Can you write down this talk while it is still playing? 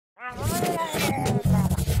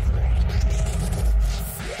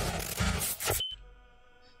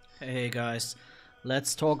Hey guys,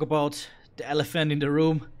 let's talk about the elephant in the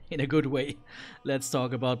room in a good way. Let's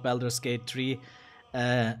talk about Baldurs Gate 3.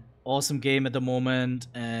 Awesome game at the moment,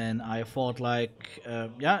 and I thought like,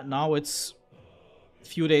 yeah, now it's a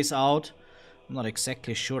few days out. I'm not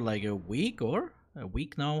exactly sure, like a week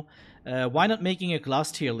now. Why not making a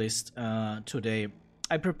class tier list today?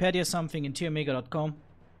 I prepared here something in tiermaker.com.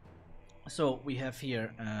 So we have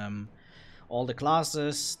here all the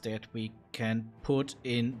classes that we can put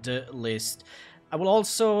in the list. I will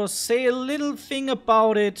also say a little thing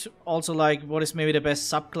about it, also like what is maybe the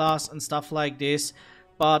best subclass and stuff like this.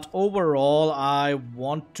 But overall, I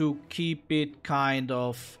want to keep it kind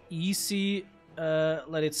of easy,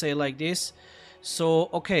 let it say like this. So,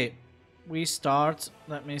 okay, we start,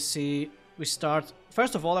 let me see, we start.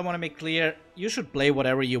 First of all, I want to make clear, you should play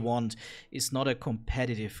whatever you want. It's not a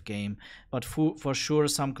competitive game, but for sure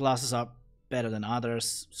some classes are better than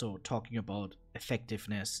others. So talking about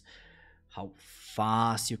effectiveness, how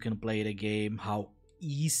fast you can play the game, how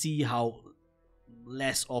easy, how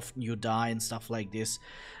less often you die and stuff like this.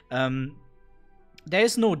 There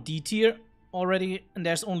is no D tier already, and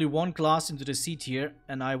there's only one class into the C tier,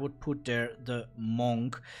 and I would put there the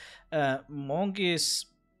Monk. Monk is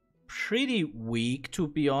pretty weak, to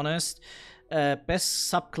be honest.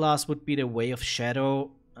 Best subclass would be the Way of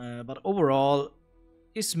Shadow, but overall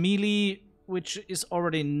is melee, which is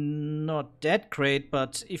already not that great,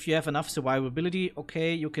 but if you have enough survivability,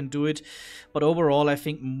 okay, you can do it. But overall, I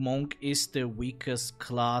think Monk is the weakest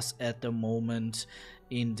class at the moment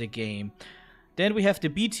in the game. Then we have the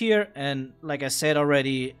B tier, and like I said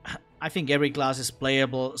already, I think every class is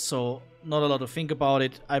playable, so not a lot to think about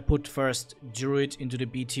it. I put first Druid into the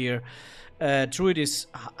B tier. Druid is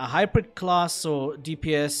a hybrid class, so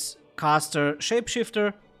DPS, caster,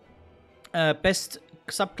 shapeshifter. Best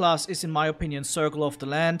subclass is, in my opinion, Circle of the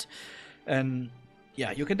Land, and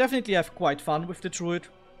yeah, you can definitely have quite fun with the Druid.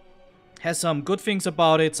 Has some good things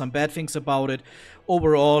about it, some bad things about it.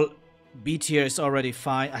 Overall, B tier is already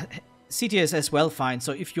fine. C tier is as well fine,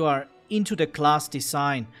 so if you are into the class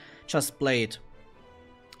design, just play it.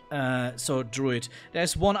 So Druid.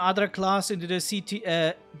 There's one other class into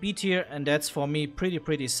the B tier, and that's for me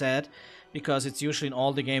pretty sad, because it's usually in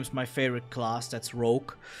all the games my favorite class. That's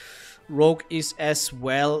Rogue. Rogue is as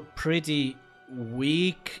well pretty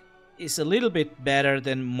weak. Is a little bit better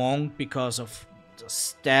than Monk because of the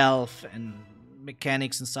stealth and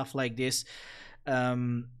mechanics and stuff like this.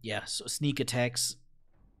 Yeah, so sneak attacks.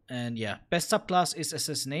 And yeah, best subclass is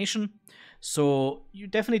Assassination. So you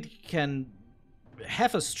definitely can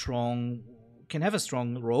have a strong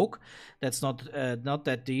Rogue. That's not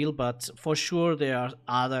that deal, but for sure there are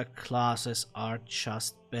other classes are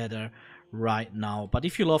just better right now. But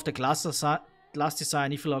if you love the class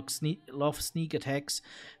design, if you love sneak attacks,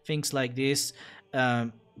 things like this,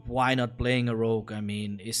 why not playing a Rogue? I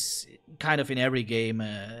mean, it's kind of in every game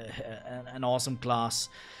an awesome class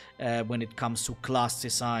when it comes to class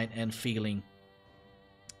design and feeling.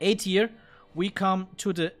 A tier, we come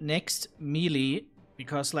to the next melee,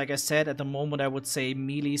 because like I said, at the moment I would say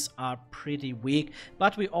melees are pretty weak,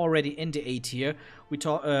 but we're already in the A tier. We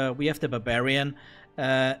have the Barbarian.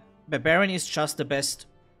 Barbarian is just the best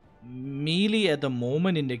melee at the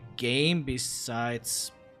moment in the game,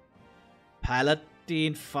 besides Paladin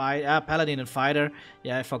and Fighter.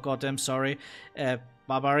 Yeah, I forgot them, sorry.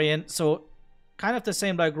 Barbarian, so kind of the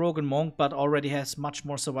same like Rogue and Monk, but already has much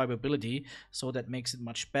more survivability, so that makes it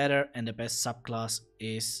much better, and the best subclass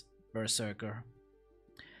is Berserker.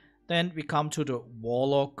 Then we come to the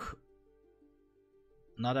Warlock.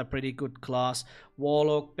 Another pretty good class.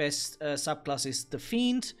 Warlock, best subclass is the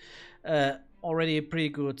Fiend. Already a pretty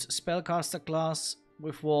good spellcaster class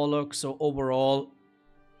with Warlock, so overall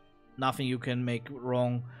nothing you can make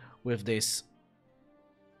wrong with this.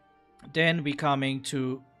 Then we coming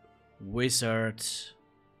to Wizard.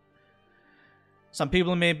 Some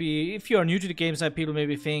people maybe, if you are new to the game, some people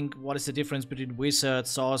maybe think, what is the difference between Wizard,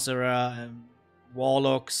 Sorcerer, and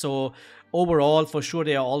Warlock? So overall, for sure,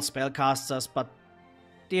 they are all spellcasters, but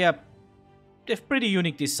they have pretty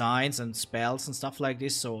unique designs and spells and stuff like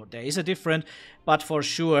this, so there is a difference, but for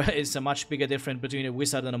sure it's a much bigger difference between a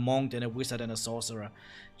Wizard and a Monk than a Wizard and a Sorcerer,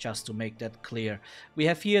 just to make that clear. We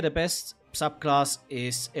have here the best subclass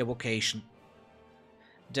is Evocation.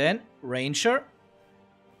 Then Ranger.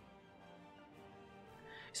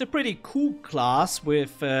 It's a pretty cool class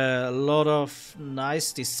with a lot of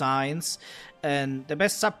nice designs, and the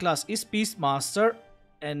best subclass is Beastmaster.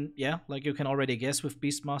 And yeah, like you can already guess, with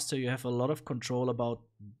Beastmaster you have a lot of control about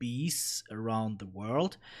beasts around the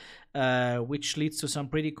world, which leads to some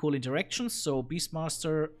pretty cool interactions. So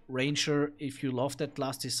Beastmaster, Ranger, if you love that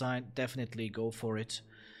class design, definitely go for it.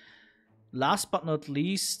 Last but not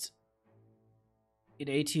least, in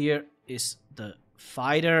A tier is the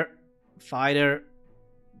Fighter. Fighter,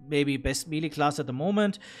 maybe best melee class at the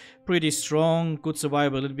moment. Pretty strong, good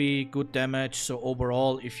survivability, good damage. So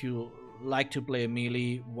overall, if you like to play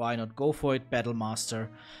melee, why not go for it? Battlemaster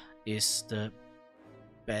is the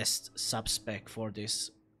best sub-spec for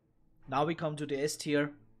this. Now we come to the S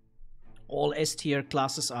tier. All S tier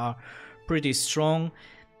classes are pretty strong.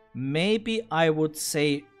 Maybe I would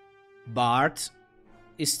say Bard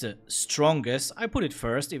is the strongest. I put it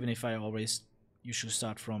first, even if I always you should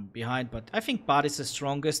start from behind, but I think Bard is the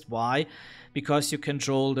strongest. Why? Because you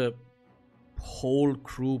control the whole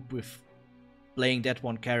group with playing that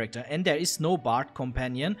one character, and there is no Bard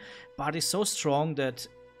companion. Bard is so strong that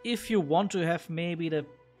if you want to have maybe the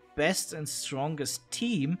best and strongest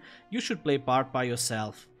team, you should play Bard by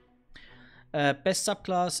yourself. Best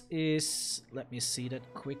subclass is, let me see that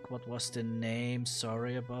quick, what was the name?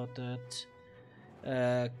 Sorry about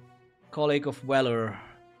that. Colleague of Valor.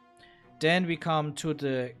 Then we come to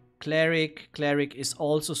the Cleric. Cleric is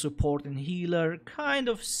also support and healer, kind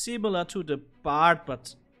of similar to the Bard,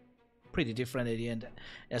 but pretty different at the end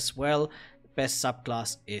as well. Best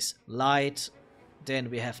subclass is Light.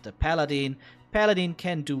 Then we have the Paladin. Paladin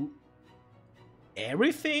can do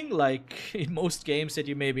everything, like in most games that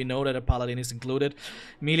you maybe know that a Paladin is included.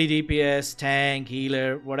 Melee DPS, tank,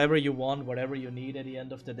 healer, whatever you want, whatever you need at the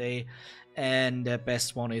end of the day. And the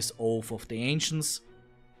best one is Oath of the Ancients.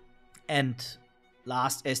 And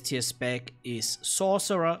last S tier spec is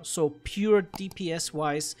Sorcerer. So pure DPS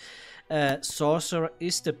wise, Sorcerer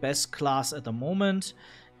is the best class at the moment.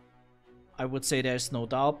 I would say there's no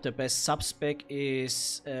doubt. The best sub-spec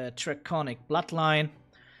is Draconic Bloodline.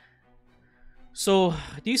 So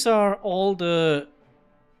these are all the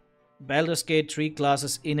Baldurs Gate 3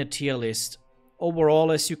 classes in a tier list.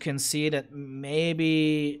 Overall, as you can see, that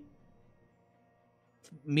maybe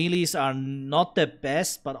melees are not the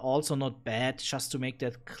best, but also not bad, just to make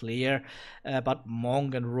that clear. But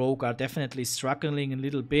Monk and Rogue are definitely struggling a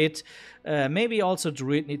little bit. Maybe also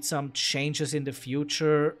Druid needs some changes in the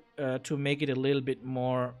future to make it a little bit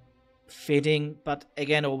more fitting. But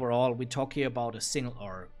again, overall, we talk here about a single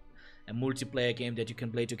or a multiplayer game that you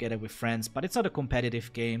can play together with friends, but it's not a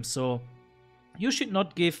competitive game, so you should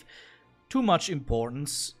not give too much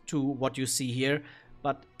importance to what you see here.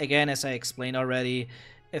 But again, as I explained already,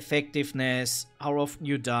 effectiveness, how often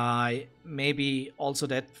you die, maybe also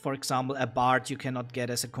that, for example, a Bard you cannot get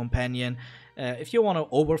as a companion. If you want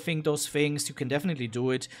to overthink those things, you can definitely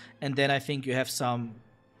do it, and then I think you have some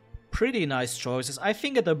pretty nice choices. I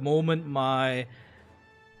think at the moment my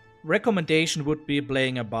recommendation would be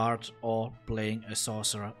playing a Bard or playing a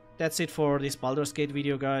Sorcerer. That's it for this Baldur's Gate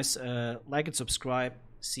video, guys. Like and subscribe.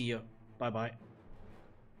 See you. Bye bye.